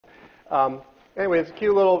Anyway, it's a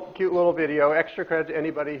cute little video. Extra credit to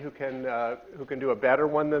anybody who can do a better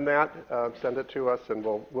one than that. Send it to us, and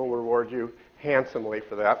we'll reward you handsomely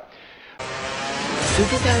for that.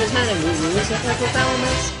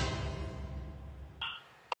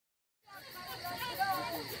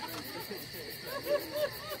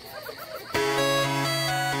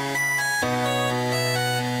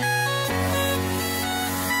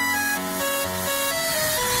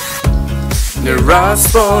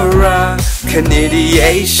 Neurospora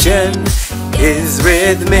cannidation is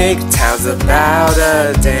rhythmic tales about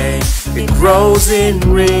a day. It grows in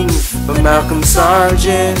rings from Malcolm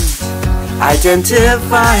Sargent.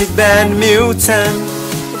 Identified band mutant.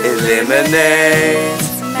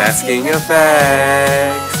 Eliminates masking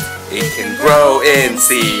effects. It can grow in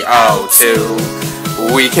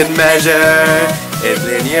CO2. We can measure it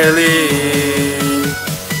linearly.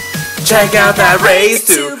 Check out that race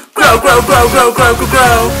to grow.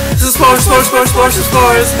 Spores,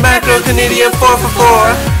 macrocanidia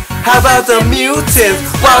 444. How about the mutant?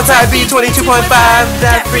 Wild type B22.5.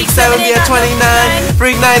 That freak 70 at 29.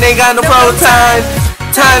 Freak 9 ain't got no prototype.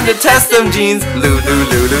 Time to test them genes.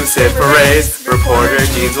 Luciferase. Reporter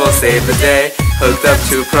genes will save the day. Hooked up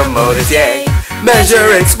to promoters, yay.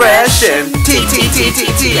 Measure expression.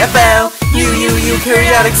 TFL.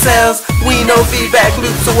 Eukaryotic cells. We know feedback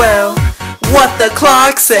loops so well. What the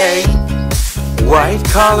clock say? White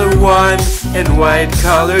collar 1 and white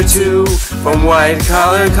collar 2. From white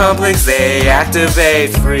collar complex they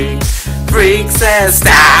activate freak. Freak says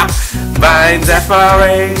stop. Binds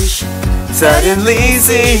FRH. Suddenly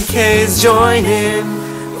ZKs join in.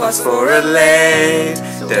 Phosphorylate.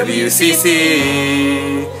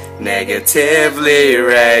 WCC negatively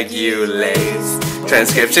regulates.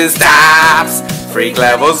 Transcription stops. Freak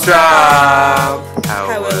levels drop.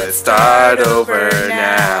 How will it start over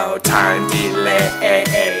now? Time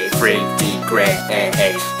delay. Freak degrade.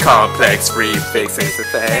 Complex prefixes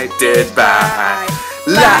affected by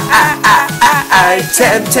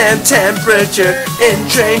temperature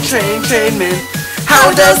entrainment.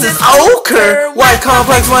 How does this occur? Why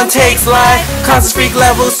complex 1 takes life, causes freak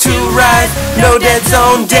levels to rise. No dead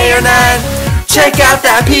zone, day or night. Check out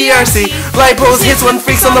that PRC. Lipose hits when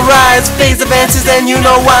freaks on the rise. Phase advances and you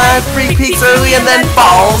know why. Freak peaks early and then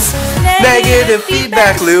falls. Negative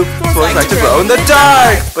feedback loop. Spores like to glow in the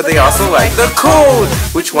dark, but they also like the cold.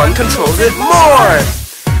 Which one controls it more?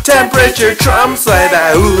 Temperature trumps like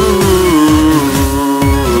that.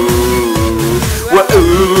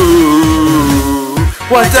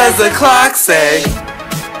 What does the clock say?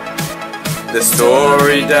 The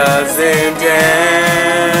story doesn't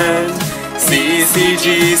end.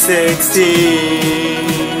 CCG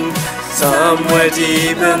 16, somewhere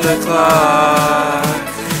deep in the clock.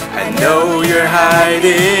 I know you're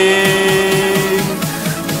hiding.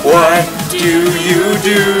 What do?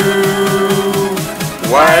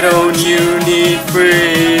 Why don't you need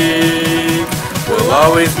freak? Will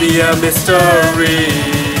always be a mystery.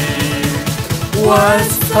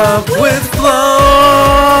 What's up with flow?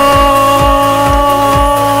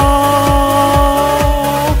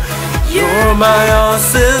 My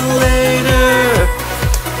oscillator,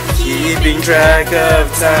 keeping track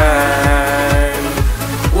of time.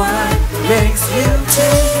 What makes you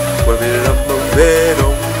tick?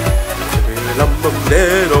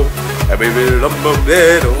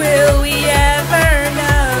 Will we ever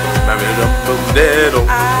know? I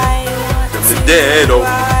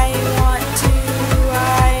want to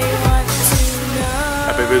know.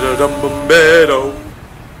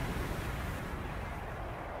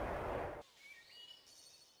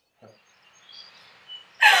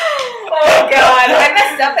 Oh god, I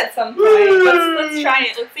messed up at some point. Let's try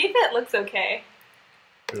it. Let's see if it looks okay.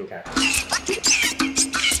 Okay.